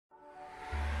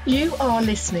You are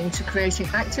listening to Creating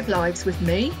Active Lives with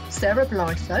me, Sarah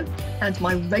Blytho, and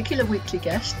my regular weekly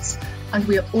guests, and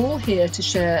we are all here to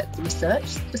share the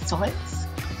research, the science,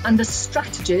 and the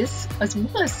strategies, as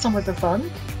well as some of the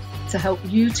fun, to help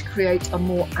you to create a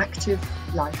more active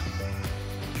life.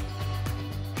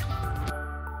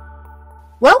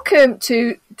 Welcome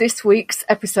to this week's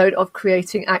episode of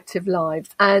Creating Active Lives,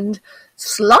 and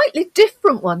slightly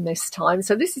different one this time.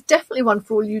 So this is definitely one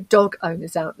for all you dog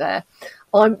owners out there.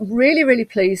 I'm really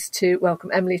pleased to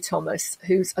welcome Emily Thomas,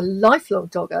 who's a lifelong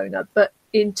dog owner, but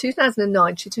in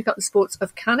 2009 she took up the sports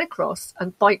of Canicross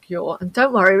and bikejor, and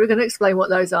don't worry, we're going to explain what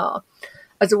those are,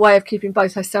 as a way of keeping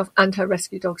both herself and her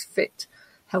rescue dogs fit,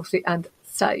 healthy and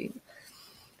sane.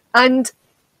 And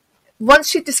once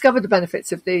she discovered the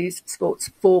benefits of these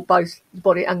sports for both the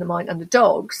body and the mind and the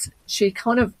dogs, she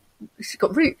got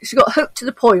hooked to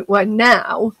the point where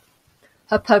now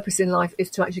her purpose in life is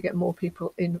to actually get more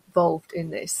people involved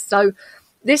in this. So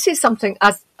this is something,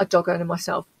 as a dog owner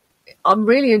myself, I'm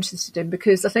really interested in,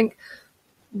 because I think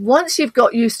once you've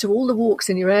got used to all the walks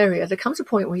in your area, there comes a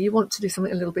point where you want to do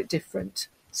something a little bit different.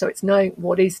 So it's knowing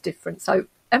what is different. So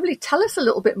Emily, tell us a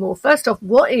little bit more. First off,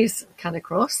 what is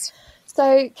Canicross?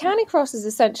 So Canicross is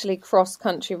essentially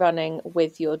cross-country running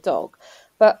with your dog.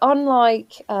 But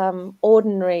unlike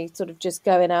ordinary sort of just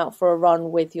going out for a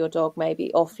run with your dog,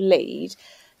 maybe off lead,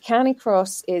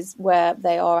 Canicross is where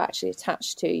they are actually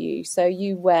attached to you. So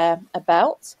you wear a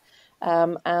belt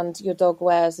and your dog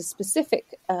wears a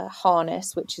specific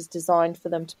harness, which is designed for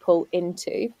them to pull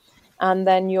into. And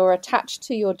then you're attached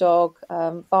to your dog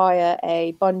via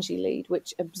a bungee lead,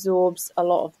 which absorbs a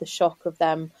lot of the shock of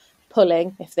them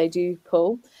pulling, if they do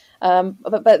pull.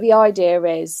 But the idea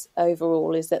is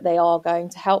overall is that they are going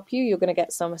to help you. You're going to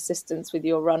get some assistance with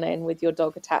your running with your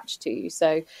dog attached to you.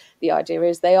 So the idea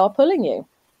is they are pulling you.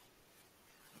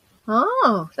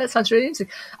 Oh, that sounds really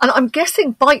interesting. And I'm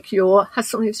guessing bikejor has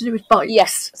something to do with bikes.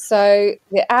 Yes. So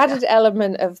the added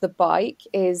element of the bike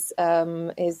is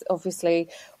obviously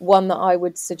one that I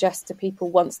would suggest to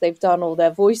people once they've done all their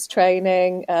voice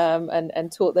training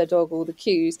and taught their dog all the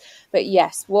cues. But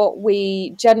yes, what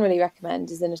we generally recommend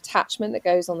is an attachment that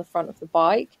goes on the front of the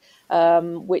bike,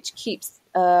 which keeps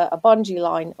a bungee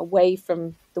line away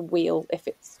from the wheel if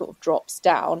it sort of drops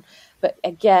down. But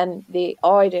again, the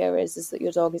idea is that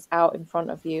your dog is out in front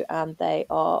of you and they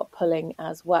are pulling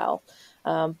as well.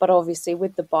 But obviously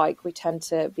with the bike, we tend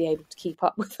to be able to keep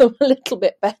up with them a little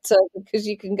bit better because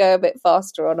you can go a bit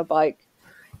faster on a bike.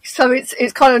 So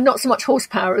it's kind of not so much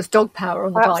horsepower as dog power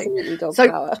on the bike. Absolutely dog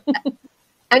power.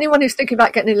 Anyone who's thinking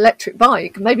about getting an electric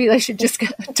bike, maybe they should just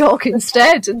get a dog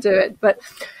instead and do it. But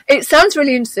it sounds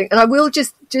really interesting. And I will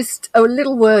just a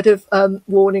little word of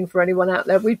warning for anyone out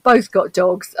there. We've both got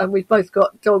dogs, and we've both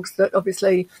got dogs that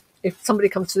obviously, if somebody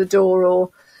comes to the door or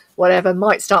whatever,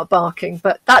 might start barking.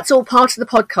 But that's all part of the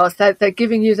podcast. They're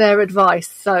giving you their advice,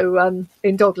 so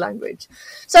in dog language.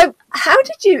 So how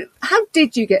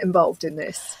did you get involved in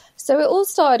this? So it all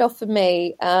started off for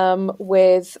me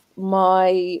with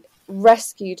my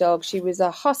rescue dog. She was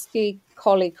a husky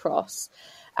Canicross,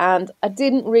 and I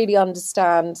didn't really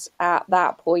understand at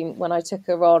that point when I took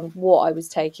her on what I was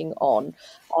taking on,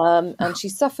 and she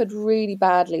suffered really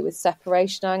badly with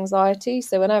separation anxiety.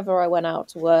 So whenever I went out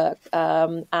to work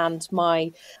and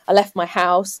I left my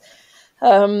house,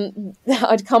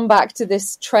 I'd come back to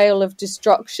this trail of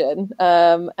destruction,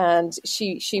 and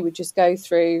she would just go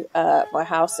through my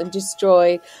house and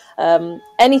destroy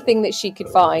anything that she could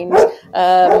find.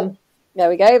 There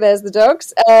we go. There's the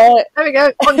dogs. There we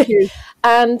go. On cue.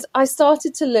 And I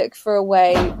started to look for a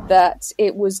way that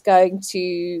it was going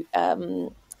to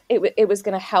it was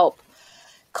going to help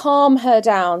calm her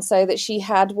down so that she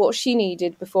had what she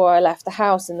needed before I left the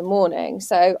house in the morning.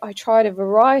 So I tried a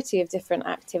variety of different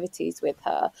activities with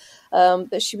her,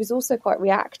 but she was also quite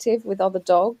reactive with other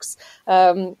dogs.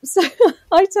 So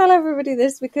I tell everybody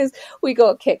this because we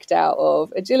got kicked out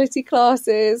of agility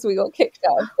classes, we got kicked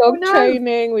out of dog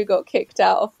training, we got kicked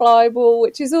out of flyball,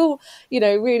 which is all,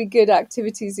 really good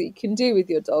activities that you can do with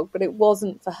your dog, but it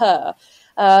wasn't for her.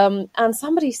 And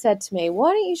somebody said to me,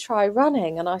 why don't you try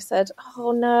running? And I said,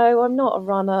 oh no, I'm not a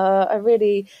runner. I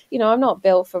really, I'm not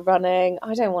built for running.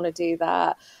 I don't want to do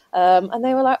that. And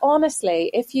they were like, honestly,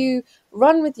 if you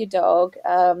run with your dog,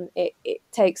 it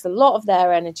takes a lot of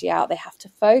their energy out. They have to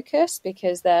focus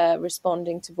because they're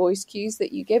responding to voice cues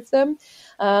that you give them.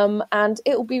 And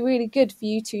it will be really good for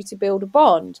you two to build a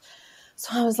bond.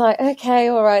 So I was like, okay,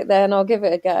 all right, then I'll give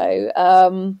it a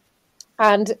go.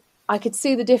 And I could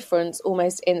see the difference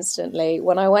almost instantly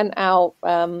when I went out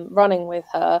running with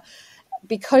her.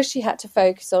 because she had to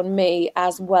focus on me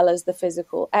as well as the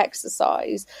physical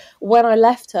exercise, when I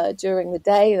left her during the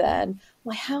day, then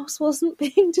my house wasn't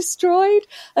being destroyed.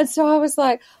 And so I was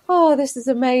like, oh, this is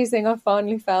amazing. I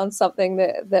finally found something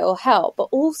that will help. But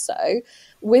also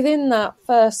within that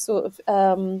first sort of,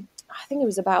 I think it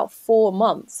was about 4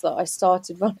 months that I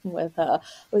started running with her,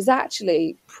 I was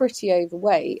actually pretty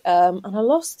overweight, and I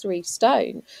lost 3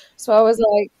 stone. So I was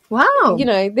like, wow, you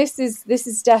know, this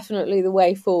is definitely the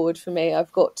way forward for me.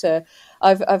 I've got to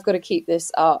keep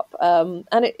this up, and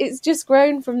it's just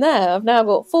grown from there. I've now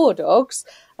got 4 dogs.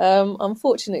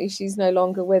 Unfortunately, she's no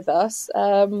longer with us,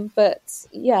 but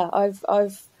yeah,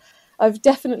 I've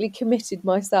definitely committed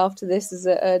myself to this as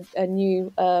a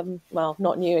new, well,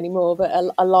 not new anymore, but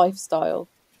a lifestyle.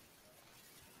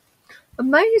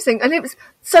 amazing. And it was,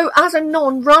 so as a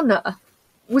non-runner,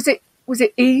 was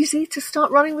it easy to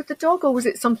start running with the dog, or was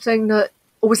it something that,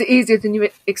 or was it easier than you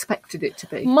expected it to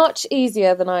be? Much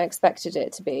easier than I expected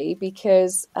it to be,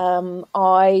 because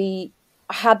I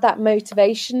had that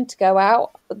motivation to go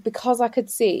out, because I could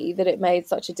see that it made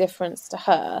such a difference to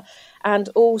her. And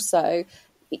also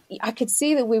I could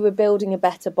see that we were building a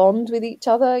better bond with each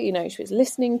other. You know, she was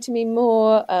listening to me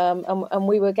more, and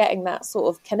we were getting that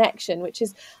sort of connection, which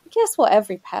is, I guess, what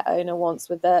every pet owner wants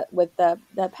with their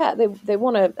pet. They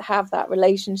want to have that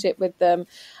relationship with them,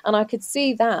 and I could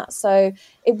see that. So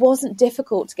it wasn't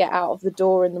difficult to get out of the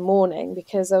door in the morning,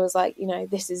 because I was like, you know,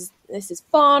 this is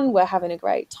fun. We're having a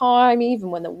great time.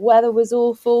 Even when the weather was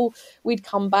awful, we'd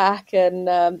come back, and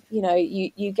you know,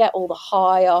 you get all the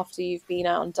high after you've been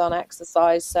out and done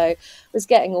exercise. So I was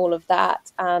getting all of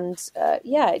that, and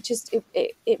yeah,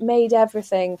 it made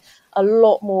everything a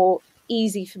lot more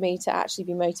easy for me to actually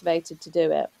be motivated to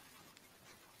do it.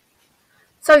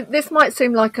 So this might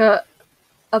seem like a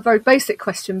very basic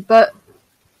question, but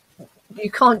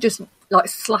you can't just like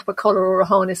slap a collar or a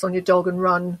harness on your dog and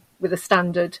run with a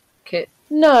standard kit.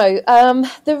 No,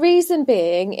 the reason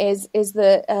being is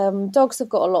that dogs have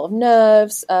got a lot of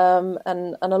nerves, and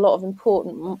a lot of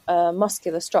important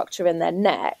muscular structure in their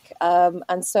neck,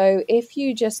 and so if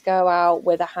you just go out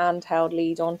with a handheld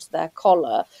lead onto their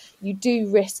collar, you do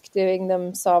risk doing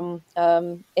them some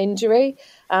injury.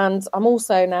 And I'm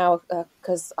also now,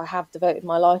 because I have devoted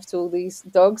my life to all these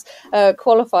dogs,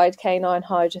 qualified canine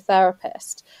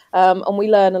hydrotherapist. And we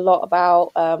learn a lot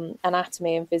about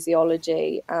anatomy and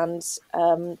physiology. And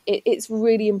it's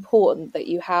really important that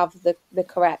you have the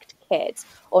correct kit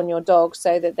on your dog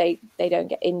so that they don't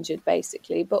get injured,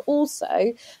 basically. But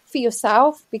also for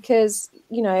yourself, because,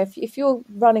 you know, if you're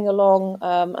running along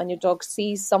and your dog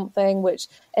sees something, which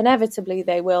inevitably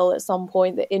they will at some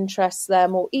point, that interests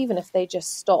them, or even if they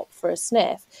just stop for a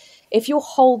sniff, if you're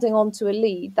holding onto a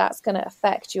lead, that's going to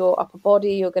affect your upper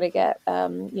body. You're going to get,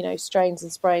 you know, strains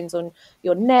and sprains on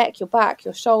your neck, your back,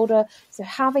 your shoulder. So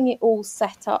having it all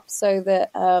set up so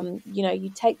that, you know, you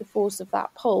take the force of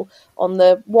that pull on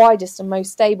the widest and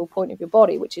most stable point of your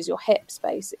body, which is your hips,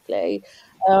 basically.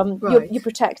 Right. You're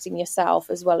protecting yourself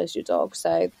as well as your dog.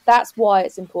 So that's why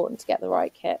it's important to get the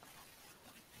right kit.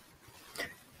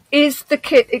 Is the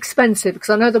kit expensive? Because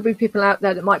I know there'll be people out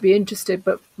there that might be interested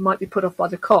but might be put off by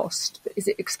the cost. But is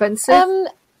it expensive?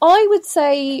 I would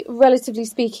say, relatively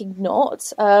speaking,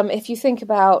 not. If you think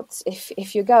about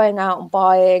if you're going out and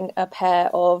buying a pair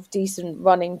of decent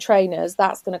running trainers,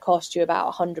 that's going to cost you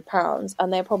about £100,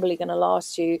 and they're probably going to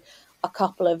last you a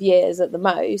couple of years at the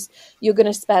most. You're going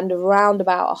to spend around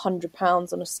about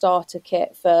 £100 on a starter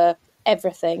kit for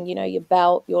everything, you know, your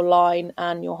belt, your line,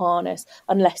 and your harness,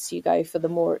 unless you go for the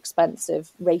more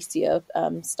expensive, racier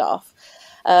stuff.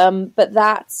 But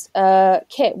that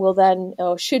kit will then,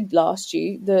 or should last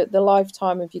you the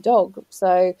lifetime of your dog.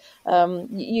 So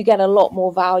you get a lot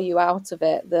more value out of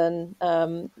it than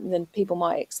people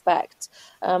might expect.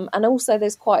 And also,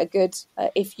 there's quite a good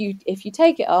if you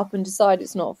take it up and decide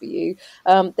it's not for you,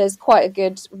 there's quite a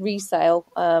good resale,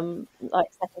 like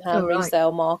secondhand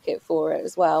resale market for it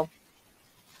as well.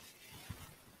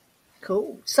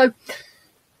 Cool. So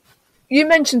you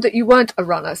mentioned that you weren't a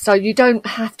runner, so you don't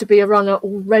have to be a runner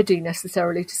already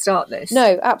necessarily to start this.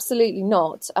 No, absolutely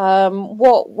not.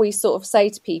 What we sort of say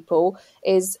to people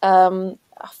is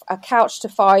a couch to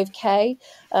 5K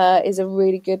is a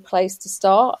really good place to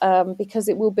start, because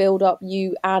it will build up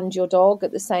you and your dog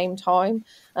at the same time.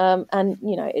 And,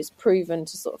 you know, it's proven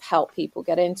to sort of help people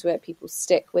get into it. People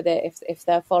stick with it if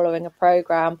they're following a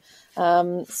program.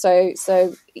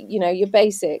 So, you know, your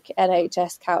basic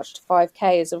NHS couch to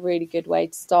 5K is a really good way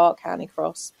to start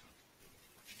Canicross.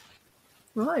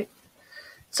 Right.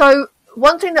 So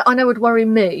one thing that I know would worry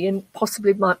me, and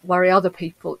possibly might worry other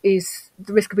people, is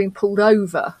the risk of being pulled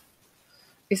over.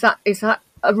 Is that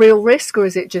a real risk, or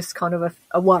is it just kind of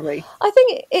a worry? I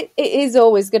think it is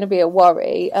always going to be a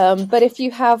worry, but if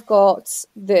you have got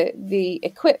the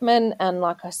equipment, and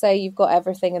like I say, you've got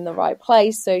everything in the right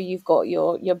place, so you've got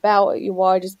your belt at your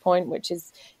widest point, which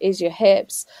is your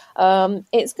hips,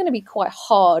 it's going to be quite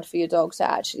hard for your dog to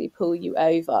actually pull you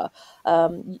over,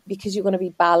 because you're going to be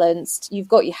balanced, you've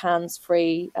got your hands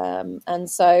free, and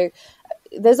so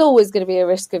there's always going to be a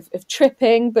risk of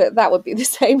tripping, but that would be the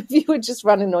same if you were just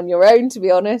running on your own, to be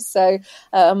honest. So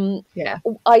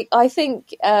I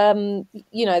think,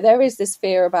 there is this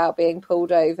fear about being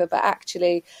pulled over, but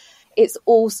actually it's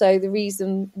also the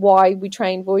reason why we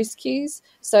train voice cues.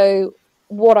 So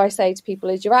what I say to people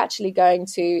is you're actually going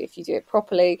to, if you do it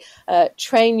properly,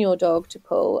 train your dog to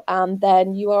pull, and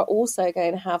then you are also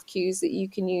going to have cues that you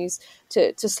can use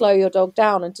to slow your dog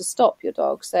down and to stop your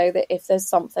dog, so that if there's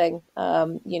something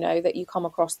that you come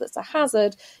across that's a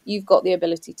hazard, you've got the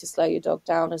ability to slow your dog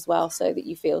down as well, so that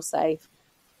you feel safe.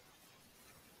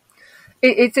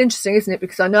 It's interesting, isn't it?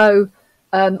 Because I know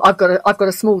I've got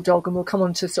a small dog, and we'll come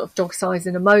on to sort of dog size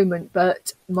in a moment.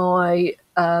 But my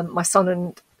son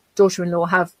and daughter-in-law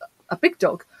have a big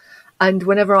dog, and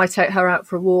whenever I take her out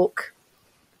for a walk,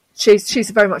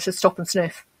 she's very much a stop and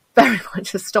sniff, very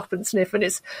much a stop and sniff. And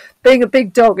it's, being a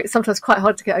big dog, it's sometimes quite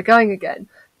hard to get her going again.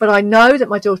 But I know that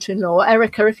my daughter-in-law,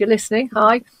 Erica, if you're listening,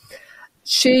 hi,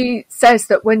 she says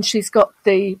that when she's got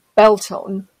the belt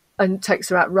on and takes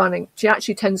her out running, she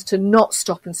actually tends to not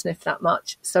stop and sniff that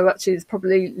much. So actually there's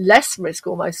probably less risk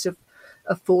almost of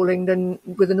falling than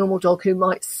with a normal dog, who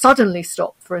might suddenly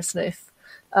stop for a sniff.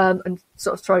 And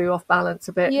sort of throw you off balance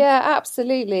a bit. Yeah,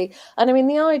 absolutely. And I mean,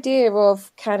 the idea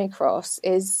of Canicross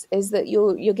is that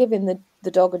you're giving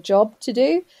the dog a job to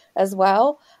do as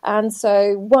well. And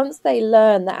so once they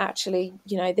learn that actually,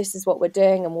 this is what we're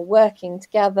doing, and we're working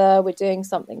together, we're doing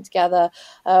something together,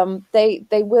 they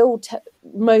will,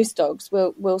 most dogs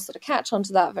will sort of catch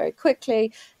onto that very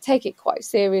quickly, take it quite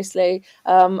seriously,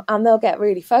 and they'll get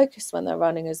really focused when they're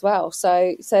running as well.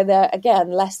 So they're,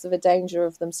 again, less of a danger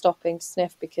of them stopping to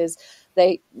sniff, because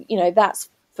that's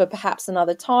for perhaps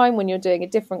another time when you're doing a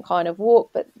different kind of walk,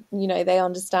 but they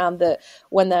understand that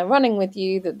when they're running with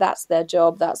you, that's their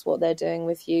job, that's what they're doing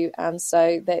with you, and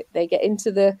so they get into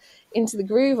the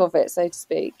groove of it, so to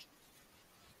speak.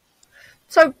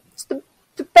 So the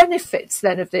benefits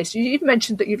then of this, you've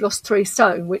mentioned that you've lost 3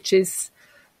 stone, which is,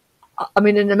 I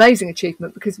mean, an amazing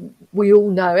achievement, because we all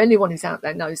know, anyone who's out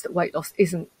there knows that weight loss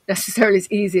isn't necessarily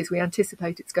as easy as we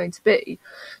anticipate it's going to be.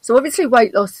 So obviously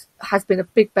weight loss has been a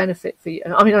big benefit for you.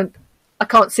 And I mean, I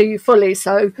can't see you fully,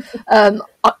 so I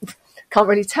can't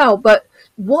really tell. But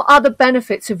what other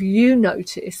benefits have you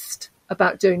noticed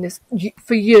about doing this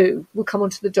for you? We'll come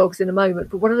on to the dogs in a moment,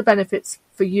 but what are the benefits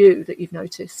for you that you've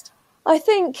noticed? I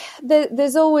think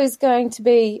there's always going to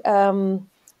be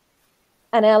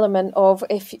an element of,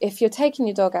 if you're taking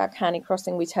your dog out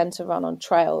canicrossing, we tend to run on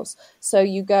trails. So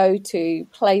you go to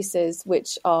places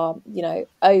which are,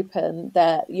 open,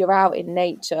 that you're out in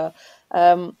nature.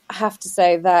 I have to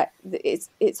say that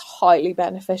it's highly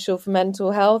beneficial for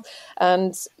mental health.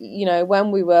 And,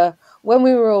 when we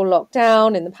were all locked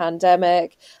down in the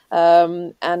pandemic,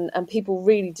 and people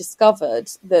really discovered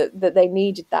that they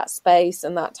needed that space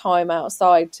and that time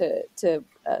outside to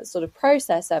sort of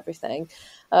process everything,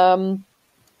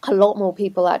 a lot more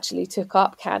people actually took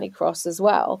up Canicross as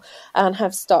well and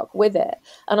have stuck with it.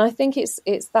 And I think it's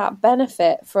that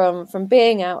benefit from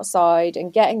being outside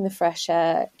and getting the fresh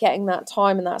air, getting that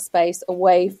time and that space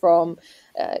away from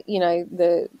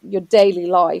your daily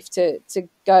life to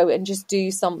go and just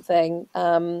do something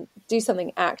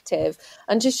active,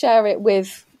 and just share it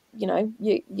with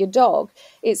your dog.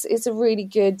 It's a really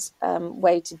good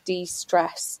way to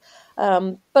de-stress.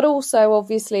 But also,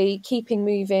 obviously, keeping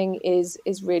moving is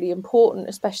really important,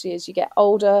 especially as you get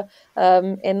older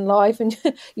in life. And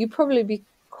you'd probably be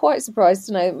quite surprised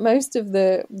to know that most of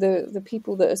the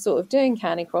people that are sort of doing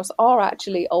Canicross are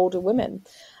actually older women.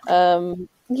 Really?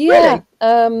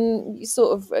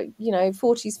 Sort of,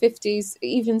 40s, 50s,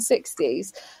 even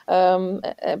 60s.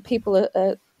 People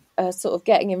are sort of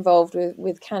getting involved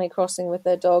with canicrossing with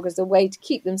their dog as a way to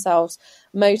keep themselves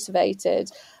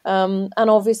motivated. And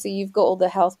obviously you've got all the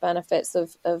health benefits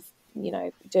of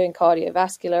doing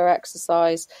cardiovascular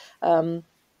exercise.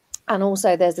 And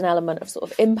also there's an element of sort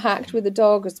of impact with the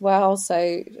dog as well.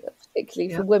 So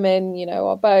particularly for women,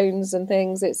 our bones and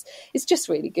things, it's just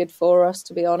really good for us,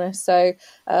 to be honest. So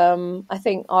I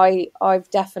think I've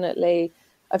definitely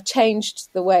I've changed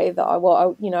the way that I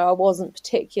wasn't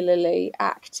particularly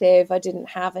active. I didn't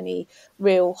have any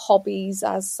real hobbies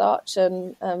as such,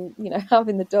 and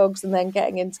having the dogs and then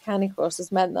getting into Canicross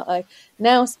has meant that I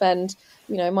now spend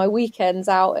my weekends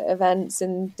out at events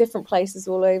in different places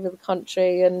all over the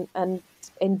country, and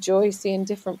enjoy seeing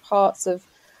different parts of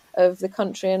the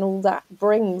country and all that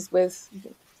brings with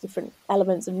different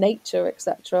elements of nature,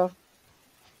 etc.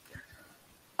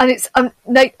 And it's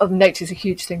nature's a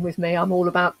huge thing with me. I'm all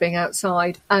about being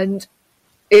outside, and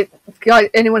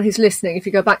anyone who's listening, if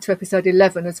you go back to episode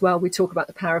 11 as well, we talk about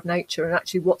the power of nature and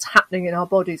actually what's happening in our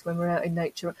bodies when we're out in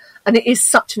nature, and it is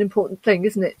such an important thing,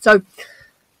 isn't it? So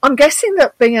I'm guessing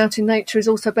that being out in nature is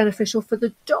also beneficial for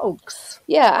the dogs.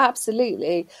 Yeah,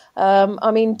 absolutely.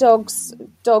 I mean, dogs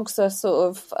are sort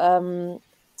of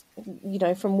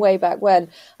from way back when,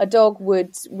 a dog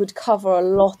would cover a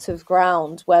lot of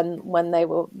ground when they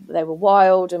were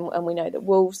wild, and we know that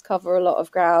wolves cover a lot of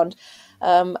ground,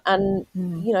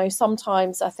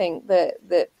 sometimes I think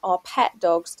that our pet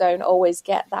dogs don't always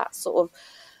get that sort of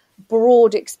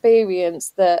broad experience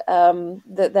that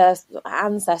their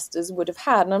ancestors would have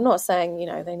had. And I'm not saying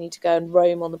they need to go and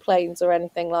roam on the plains or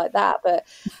anything like that, but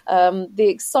the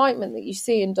excitement that you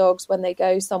see in dogs when they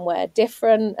go somewhere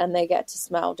different and they get to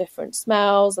smell different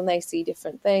smells and they see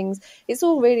different things, it's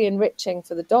all really enriching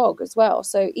for the dog as well.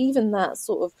 So even that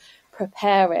sort of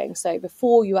preparing, so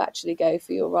before you actually go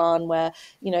for your run, where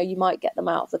you might get them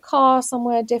out of the car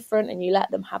somewhere different and you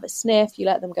let them have a sniff, you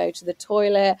let them go to the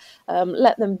toilet,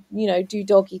 let them do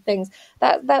doggy things,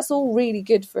 that's all really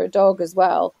good for a dog as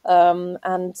well,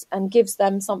 and gives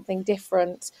them something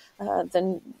different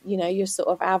than your sort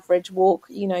of average walk.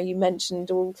 You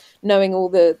mentioned knowing all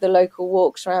the local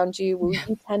walks around you. Well,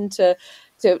 you tend to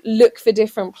look for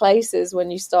different places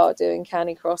when you start doing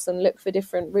Canicross, and look for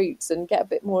different routes and get a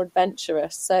bit more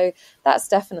adventurous. So that's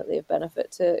definitely a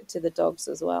benefit to the dogs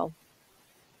as well.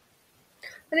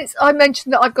 And I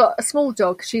mentioned that I've got a small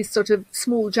dog. She's sort of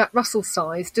small Jack Russell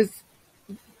size.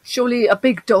 Surely a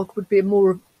big dog would be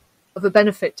more of a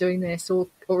benefit doing this, or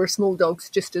a small dog's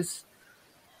just as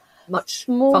much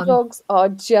Small fun? Dogs are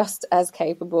just as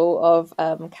capable of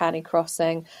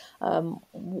canicrossing.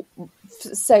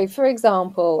 So, for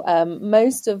example,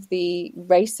 most of the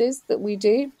races that we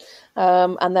do,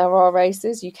 and there are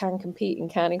races, you can compete in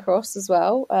Canicross as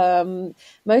well.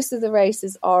 Most of the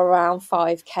races are around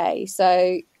 5K.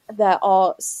 So there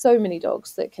are so many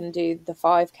dogs that can do the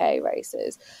 5K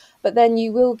races. But then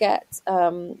you will get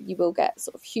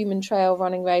sort of human trail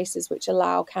running races which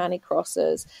allow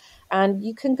canicrossers, and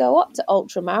you can go up to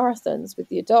ultra marathons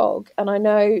with your dog. And I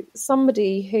know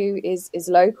somebody who is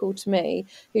local to me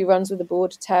who runs with a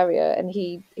border terrier, and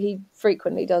he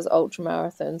frequently does ultra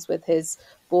marathons with his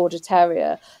border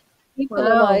terrier. People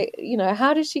are like,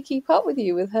 how does she keep up with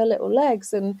you with her little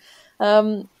legs? And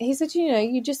he said,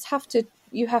 you just have to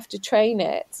train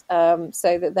it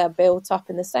so that they're built up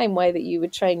in the same way that you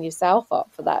would train yourself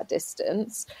up for that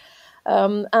distance.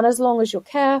 And as long as you're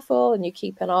careful and you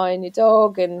keep an eye on your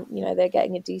dog, and they're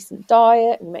getting a decent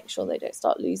diet, and you make sure they don't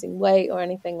start losing weight or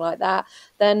anything like that,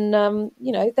 then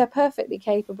they're perfectly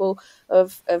capable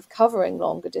of covering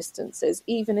longer distances,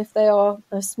 even if they are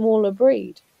a smaller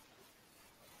breed.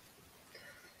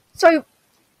 So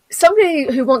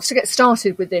somebody who wants to get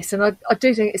started with this, and I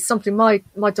do think it's something my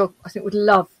dog, I think, would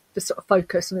love the sort of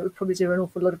focus, and it would probably do an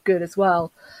awful lot of good as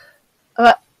well.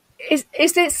 Is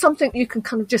it something you can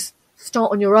kind of just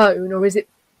start on your own, or is it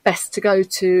best to go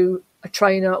to a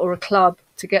trainer or a club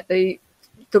to get the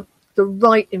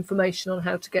right information on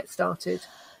how to get started?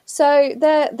 So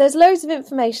there's loads of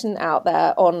information out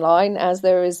there online, as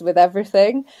there is with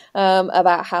everything,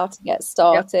 about how to get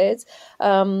started.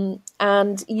 Yep.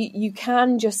 And you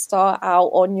can just start out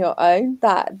on your own.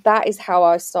 That is how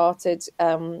I started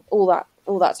all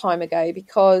that time ago,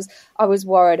 because I was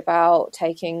worried about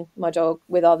taking my dog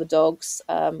with other dogs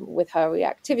with her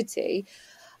reactivity.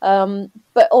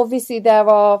 But obviously there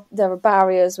are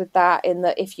barriers with that, in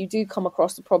that if you do come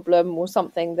across a problem or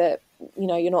something that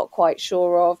you're not quite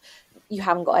sure of, you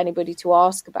haven't got anybody to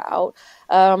ask about.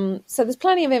 So there's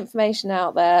plenty of information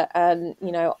out there, and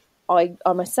I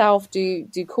myself do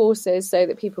courses so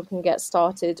that people can get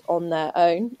started on their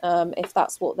own if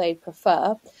that's what they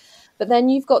prefer. But then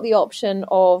you've got the option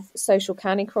of social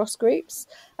canicross groups.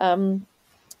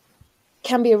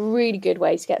 can be a really good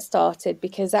way to get started,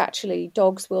 because actually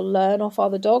dogs will learn off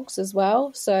other dogs as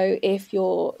well. So if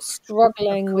you're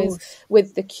struggling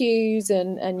with the cues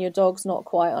and your dog's not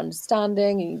quite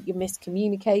understanding and you're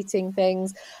miscommunicating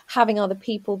things, having other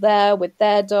people there with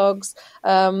their dogs,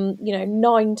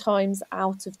 9 times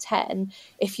out of 10,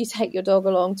 if you take your dog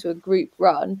along to a group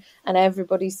run and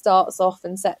everybody starts off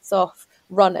and sets off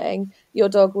running, your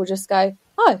dog will just go,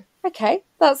 oh, okay,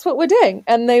 that's what we're doing.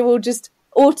 And they will just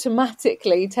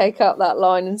automatically take up that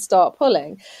line and start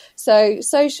pulling. So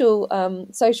social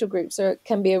groups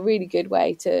can be a really good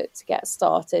way to get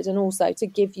started, and also to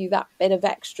give you that bit of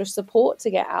extra support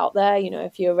to get out there.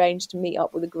 If you arrange to meet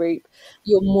up with a group,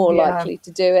 you're more likely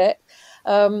to do it.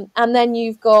 And then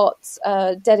you've got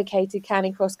dedicated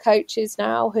Canicross coaches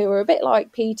now, who are a bit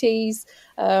like PTs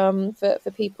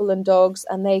for people and dogs,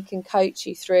 and they can coach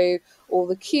you through all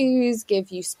the cues,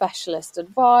 give you specialist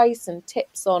advice and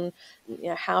tips on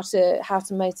how to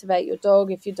motivate your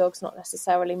dog if your dog's not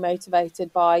necessarily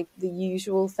motivated by the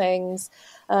usual things,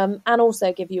 and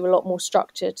also give you a lot more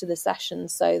structure to the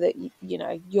sessions, so that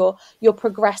you're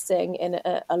progressing in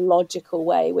a logical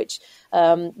way, which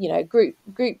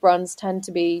group runs tend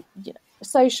to be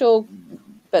social,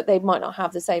 but they might not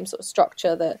have the same sort of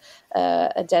structure that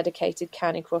a dedicated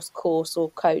Canicross course or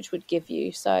coach would give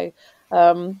you. So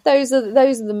those are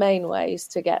the main ways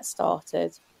to get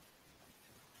started.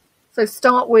 So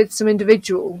start with some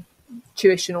individual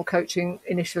tuition or coaching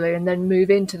initially, and then move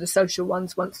into the social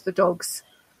ones once the dog's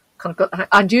kind of got the hang,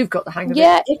 and you've got the hang of it.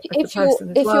 Yeah, if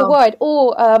you're worried,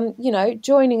 or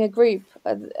joining a group.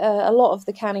 A lot of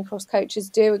the Canicross coaches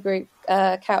do a group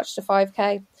couch to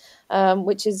 5K.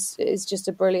 Which is just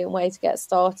a brilliant way to get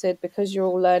started, because you're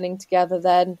all learning together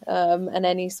then, and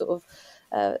any sort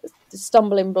of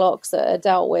stumbling blocks that are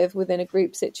dealt with within a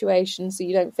group situation, so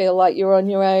you don't feel like you're on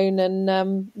your own.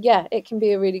 And it can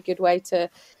be a really good way to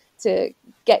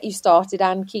get you started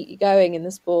and keep you going in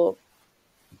the sport.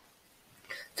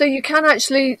 So you can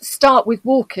actually start with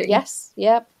walking. Yes,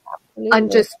 yeah, absolutely. And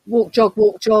just walk,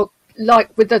 jog,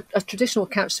 like with a traditional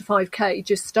couch to 5K.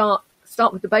 Just start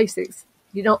with the basics.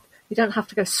 You don't have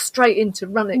to go straight into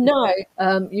running. No.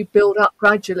 You build up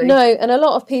gradually. No, and a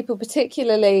lot of people,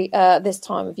 particularly this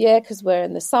time of year, because we're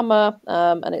in the summer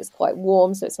and it's quite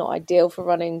warm, so it's not ideal for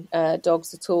running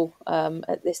dogs at all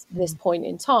at this point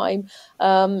in time.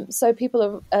 So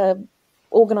people are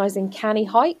organising canny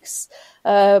hikes,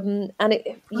 and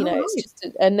it's just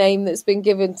a name that's been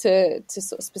given to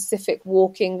sort of specific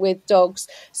walking with dogs,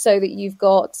 so that you've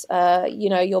got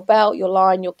your belt, your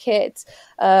line, your kit,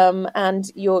 and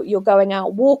you're going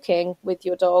out walking with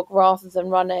your dog rather than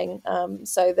running,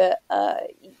 so that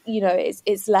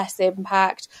it's less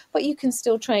impact, but you can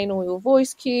still train all your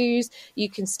voice cues, you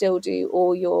can still do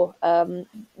all your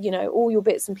all your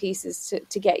bits and pieces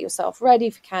to get yourself ready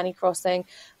for canicrossing,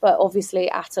 but obviously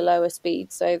at a lower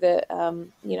speed, so that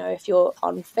if you're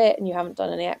unfit and you haven't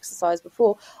done any exercise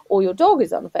before, or your dog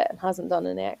is unfit and hasn't done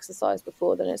any exercise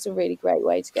before, then it's a really great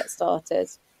way to get started.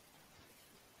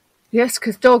 Yes,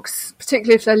 because dogs,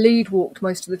 particularly if they're lead walked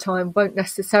most of the time, won't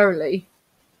necessarily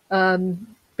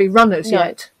be runners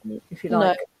yet, if you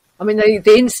like. No. I mean,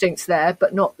 the instinct's there,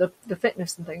 but not the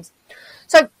fitness and things.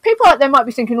 So people out there might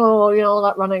be thinking, all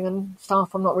that running and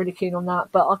stuff, I'm not really keen on that.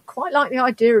 But I quite like the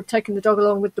idea of taking the dog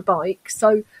along with the bike.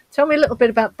 So tell me a little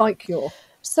bit about bikejor.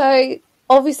 So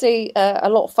obviously a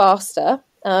lot faster,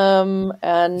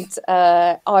 and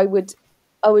I would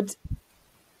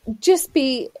just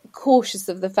be cautious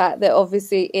of the fact that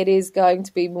obviously it is going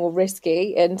to be more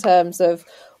risky in terms of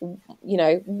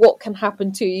what can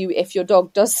happen to you if your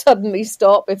dog does suddenly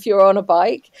stop if you're on a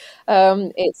bike.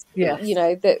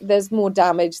 There's more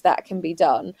damage that can be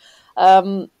done.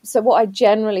 So what I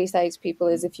generally say to people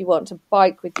is, if you want to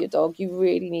bike with your dog, you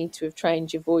really need to have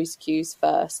trained your voice cues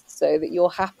first, so that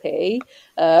you're happy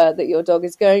that your dog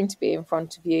is going to be in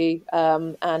front of you,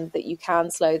 and that you can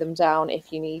slow them down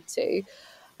if you need to.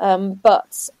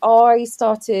 But I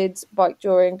started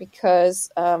bikejoring because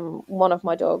one of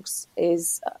my dogs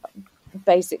is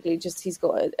basically he's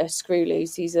got a screw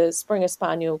loose. He's a Springer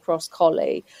Spaniel cross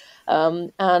collie.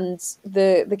 And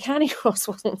the Canicross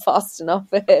wasn't fast enough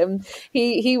for him.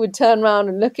 He would turn around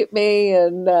and look at me,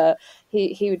 and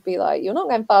he would be like, "You're not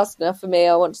going fast enough for me.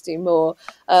 I want to do more."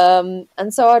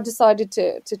 And so I decided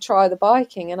to try the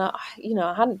biking, and I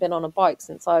hadn't been on a bike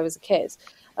since I was a kid,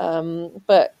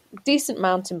 but decent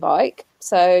mountain bike.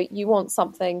 So you want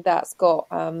something that's got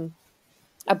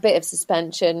a bit of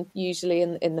suspension, usually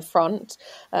in the front.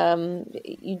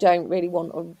 You don't really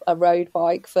want a road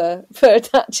bike for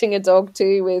attaching a dog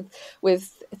to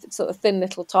with sort of thin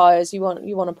little tires. You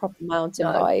want a proper mountain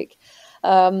bike.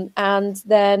 And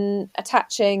then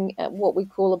attaching what we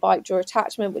call a bikejor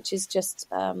attachment, which is just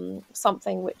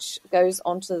something which goes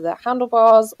onto the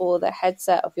handlebars or the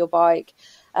headset of your bike.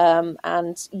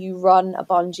 And you run a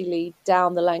bungee lead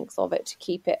down the length of it to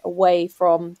keep it away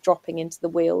from dropping into the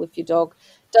wheel if your dog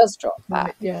does drop back.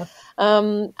 Right, yeah.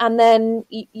 And then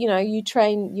you've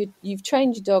trained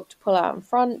your dog to pull out in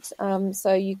front,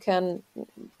 so you can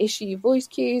issue your voice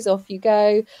cues, off you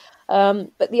go.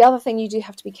 But the other thing you do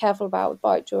have to be careful about with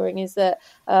bikejoring is that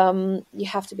you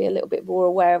have to be a little bit more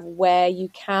aware of where you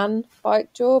can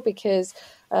bikejaw, because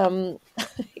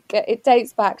it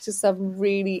dates back to some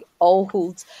really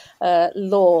old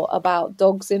law about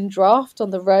dogs in draft on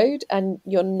the road, and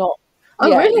you're not.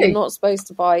 Really? You're not supposed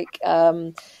to bike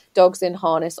dogs in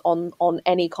harness on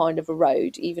any kind of a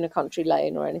road, even a country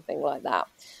lane or anything like that.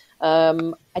 I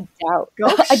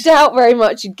doubt very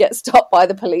much you'd get stopped by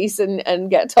the police and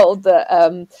get told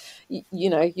that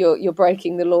you're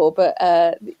breaking the law. But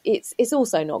it's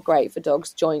also not great for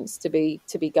dogs' joints to be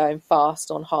going fast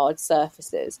on hard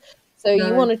surfaces. So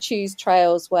you want to choose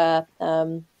trails where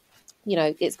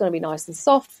it's going to be nice and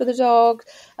soft for the dog.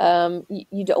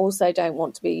 You also don't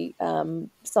want to be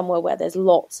somewhere where there's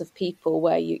lots of people,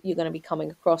 where you're going to be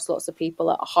coming across lots of people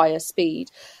at a higher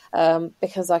speed.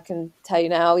 Because I can tell you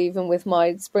now, even with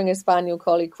my Springer Spaniel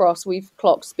Canicross, we've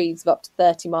clocked speeds of up to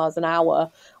 30 miles an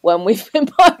hour when we've been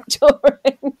bike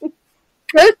touring.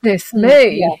 Goodness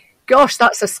me. Yeah. Gosh,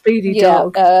 that's a speedy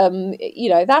dog.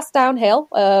 That's downhill,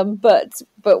 but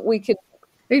we can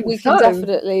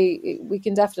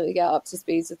definitely get up to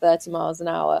speeds of 30 miles an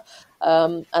hour.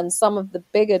 And some of the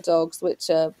bigger dogs, which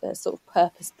are sort of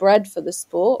purpose bred for the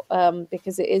sport,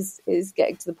 because it is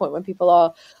getting to the point when people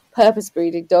are purpose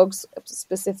breeding dogs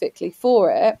specifically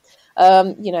for it,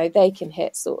 they can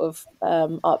hit sort of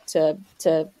up to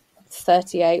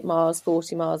 38 miles,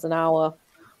 40 miles an hour.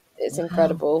 It's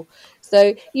incredible.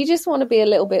 So you just want to be a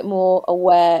little bit more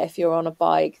aware if you're on a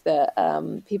bike that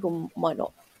people might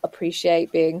not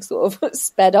appreciate being sort of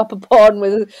sped up upon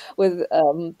with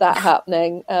that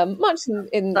happening, much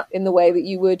in the way that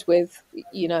you would with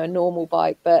a normal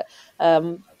bike, but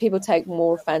people take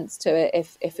more offense to it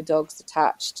if a dog's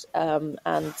attached,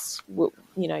 and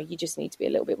you just need to be a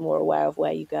little bit more aware of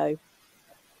where you go.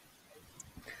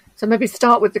 So maybe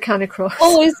start with the Canicross,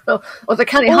 always or the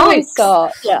Cani hikes.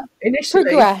 Start, initially,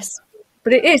 progress.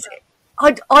 But it is.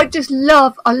 I just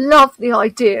love the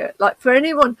idea, like, for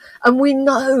anyone, and we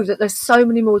know that there's so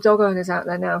many more dog owners out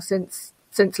there now since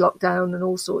lockdown and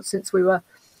all sorts, since we were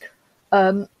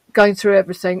going through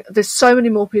everything. There's so many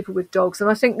more people with dogs,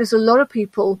 and I think there's a lot of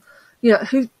people,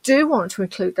 who do want to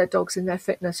include their dogs in their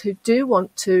fitness, who do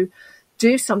want to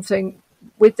do something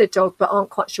with their dog but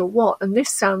aren't quite sure what. And this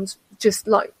sounds just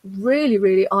like really,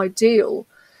 really ideal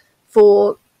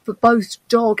for both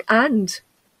dog and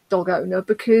dog owner,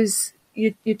 because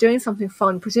you're doing something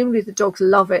fun. Presumably the dogs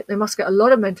love it. They must get a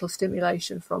lot of mental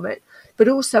stimulation from it, but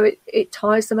also it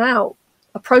tires them out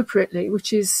appropriately,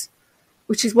 which is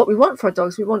what we want for our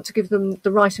dogs. We want to give them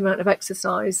the right amount of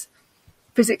exercise,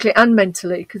 physically and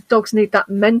mentally, because dogs need that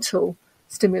mental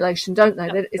stimulation, don't they?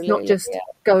 Absolutely, it's not just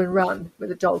go and run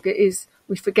with a dog. It is,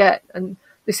 we forget, and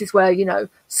this is where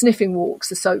sniffing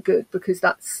walks are so good, because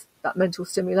that's that mental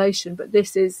stimulation. But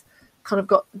this is kind of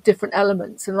got different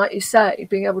elements, and like you say,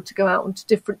 being able to go out onto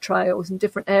different trails and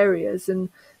different areas and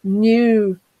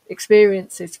new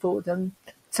experiences for them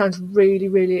sounds really,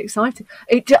 really exciting.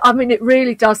 It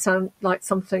really does sound like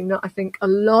something that I think a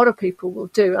lot of people will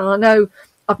do. And I know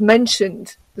I've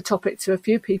mentioned the topic to a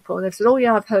few people, and they've said, "Oh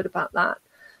yeah, I've heard about that,"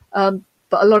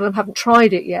 but a lot of them haven't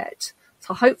tried it yet.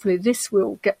 So hopefully this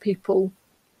will get people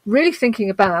really thinking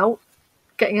about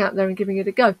getting out there and giving it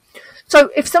a go.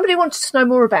 So if somebody wanted to know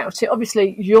more about it,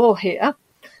 obviously you're here,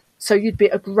 so you'd be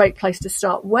a great place to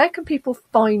start. Where can people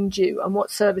find you, and what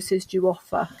services do you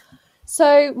offer?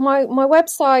 So my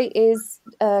website is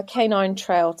K9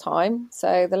 Trail Time.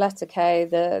 So the letter K,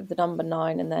 the number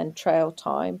 9, and then Trail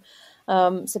Time.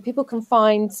 So people can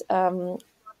find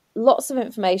lots of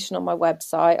information on my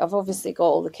website. I've obviously got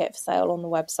all the kit for sale on the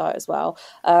website as well.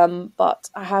 But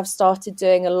I have started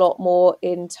doing a lot more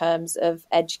in terms of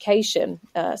education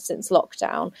since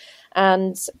lockdown.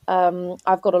 And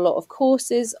I've got a lot of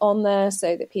courses on there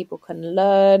so that people can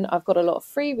learn. I've got a lot of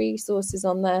free resources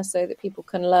on there so that people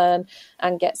can learn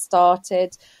and get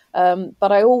started.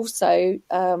 But I also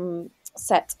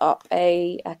set up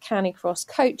a Canicross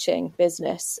coaching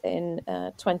business in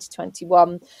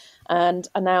 2021. and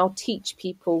now teach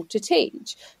people to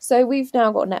teach. So we've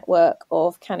now got a network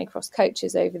of Canicross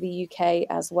coaches over the UK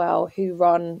as well, who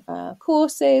run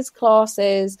courses,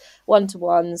 classes,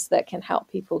 one-to-ones that can help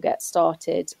people get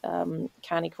started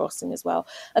canicrossing as well.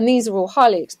 And these are all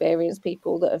highly experienced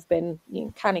people that have been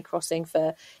canicrossing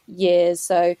for years.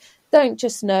 So don't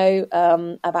just know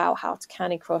about how to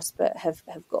canicross, but have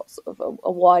got sort of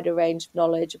a wider range of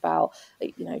knowledge about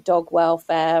dog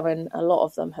welfare, and a lot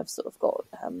of them have sort of got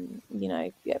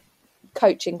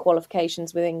coaching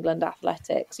qualifications with England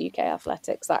athletics, UK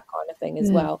athletics, that kind of thing as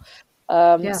well.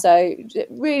 So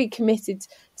really committed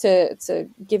to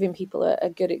giving people a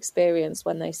good experience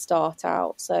when they start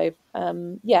out. So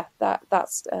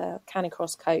that's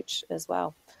Canicross coach as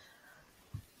well.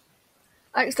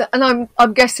 Excellent. And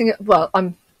I'm guessing, well,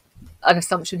 I'm an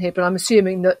assumption here, but I'm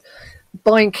assuming that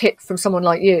buying kit from someone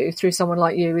like you, through someone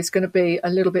like you, is going to be a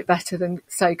little bit better than,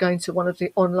 say, going to one of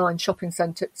the online shopping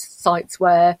centre sites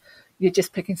where you're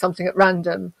just picking something at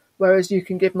random, whereas you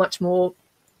can give much more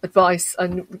advice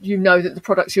and that the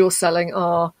products you're selling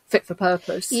are fit for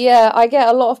purpose. Yeah, I get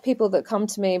a lot of people that come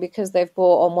to me because they've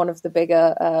bought on one of the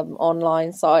bigger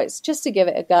online sites just to give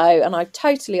it a go, and I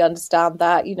totally understand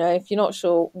that. If you're not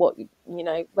sure what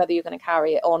whether you're going to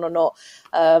carry it on or not,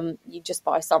 you just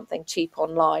buy something cheap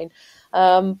online.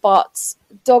 But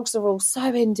dogs are all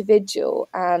so individual,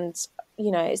 and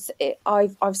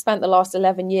I've spent the last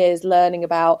 11 years learning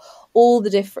about all the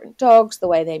different dogs, the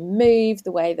way they move,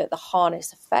 the way that the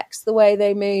harness affects the way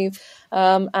they move.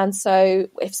 And so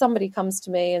if somebody comes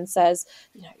to me and says,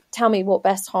 tell me what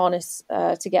best harness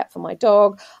to get for my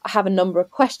dog, I have a number of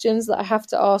questions that I have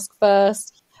to ask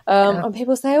first. And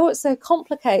people say, oh, it's so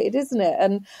complicated, isn't it?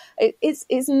 And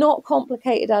it's not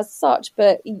complicated as such,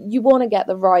 but you want to get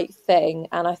the right thing.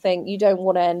 And I think you don't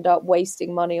want to end up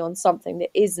wasting money on something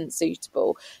that isn't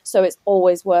suitable. So it's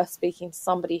always worth speaking to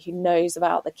somebody who knows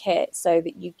about the kit so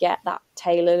that you get that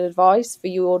tailored advice for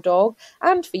your dog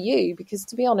and for you. Because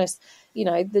to be honest,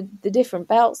 the different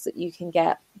belts that you can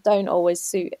get don't always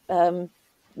suit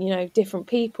different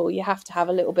people. You have to have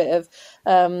a little bit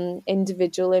of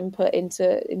individual input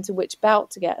into which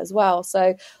belt to get as well.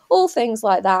 So all things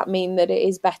like that mean that it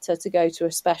is better to go to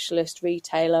a specialist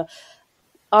retailer.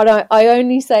 I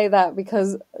only say that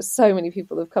because so many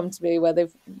people have come to me where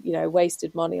they've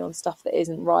wasted money on stuff that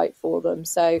isn't right for them.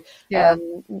 So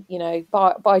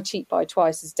buy cheap, buy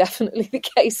twice is definitely the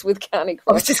case with Canicross.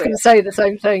 I was just going to say the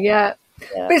same thing. Yeah,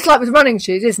 but it's like with running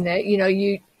shoes, isn't it?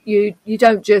 You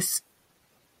don't just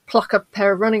pluck a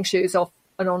pair of running shoes off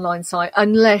an online site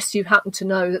unless you happen to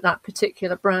know that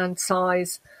particular brand,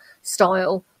 size,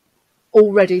 style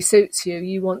already suits you.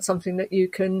 You want something that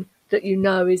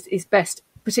is best,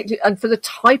 particularly, and for the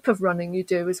type of running you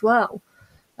do as well.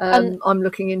 I'm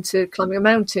looking into climbing a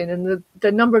mountain, and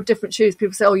the number of different shoes.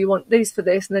 People say, oh, you want these for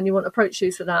this, and then you want approach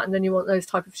shoes for that, and then you want those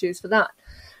type of shoes for that.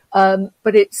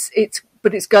 But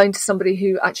it's going to somebody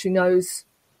who actually knows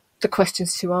the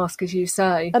questions to ask, as you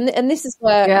say. And this is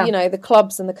where the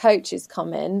clubs and the coaches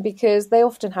come in, because they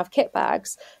often have kit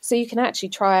bags, so you can actually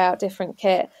try out different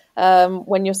kit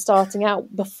when you're starting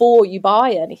out before you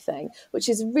buy anything, which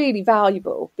is really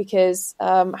valuable, because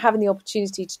having the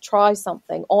opportunity to try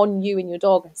something on you and your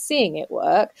dog and seeing it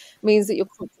work means that you're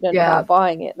confident about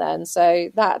buying it then.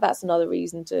 So that's another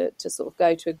reason to sort of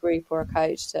go to a group or a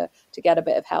coach to get a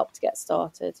bit of help to get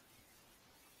started.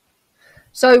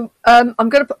 So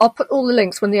I'll put all the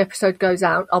links when the episode goes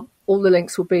out. All the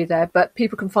links will be there, but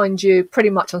people can find you pretty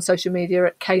much on social media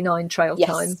at K9 Trail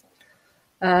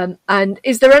Time. And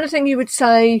is there anything you would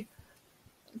say,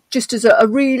 just as a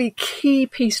really key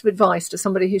piece of advice to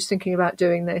somebody who's thinking about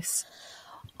doing this?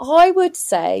 I would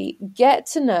say get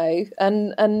to know,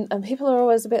 and people are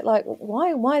always a bit like,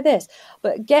 why this?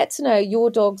 But get to know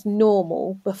your dog's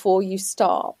normal before you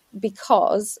start,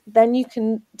 because then you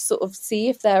can sort of see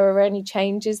if there are any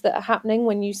changes that are happening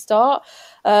when you start.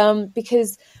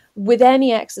 Because with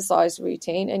any exercise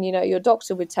routine, and your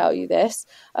doctor would tell you this,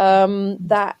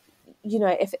 that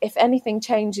if anything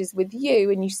changes with you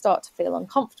and you start to feel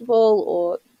uncomfortable,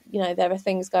 or there are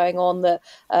things going on that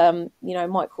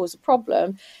might cause a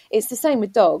problem, it's the same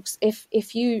with dogs.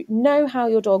 If you know how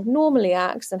your dog normally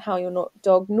acts and how your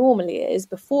dog normally is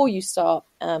before you start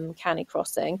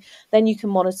canicrossing, then you can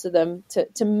monitor them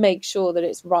to make sure that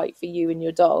it's right for you and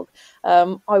your dog.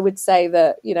 I would say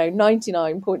that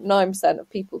 99.9% of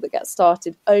people that get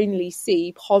started only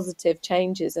see positive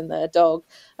changes in their dog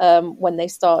when they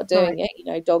start doing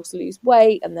it. Dogs lose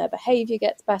weight and their behavior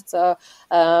gets better,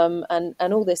 and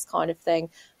all this kind of thing.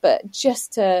 But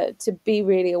just to be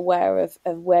really aware of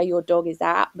where your dog is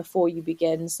at before you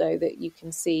begin, so that you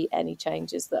can see any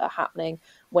changes that are happening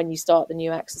when you start the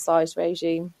new exercise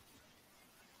regime.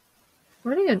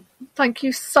 Brilliant. Thank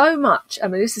you so much,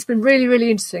 Emma. This has been really,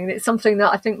 really interesting. And it's something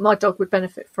that I think my dog would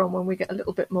benefit from when we get a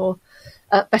little bit more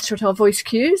better at our voice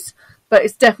cues. But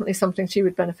it's definitely something she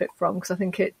would benefit from, because I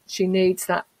think she needs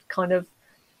that kind of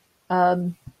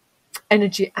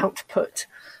energy output.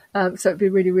 So it'd be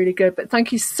really, really good. But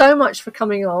thank you so much for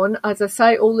coming on. As I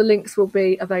say, all the links will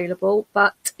be available.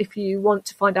 But if you want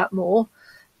to find out more,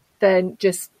 then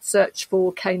just search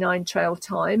for Canine Trail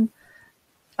Time.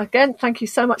 Again, thank you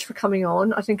so much for coming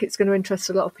on. I think it's going to interest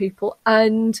a lot of people.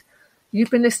 And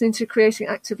you've been listening to Creating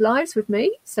Active Lives with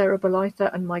me, Sarah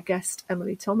Bolitha, and my guest,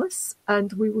 Emily Thomas.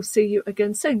 And we will see you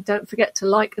again soon. Don't forget to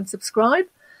like and subscribe.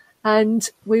 And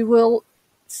we will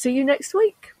see you next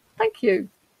week. Thank you.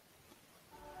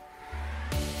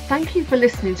 Thank you for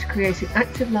listening to Creating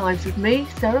Active Lives with me,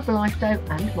 Sarah Bolitho,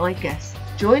 and my guests.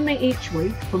 Join me each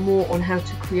week for more on how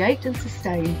to create and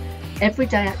sustain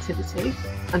everyday activity,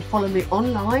 and follow me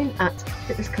online at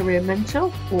Fitness Career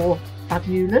Mentor or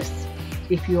Fabulous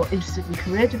if you're interested in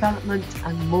career development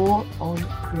and more on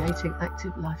creating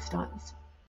active lifestyles.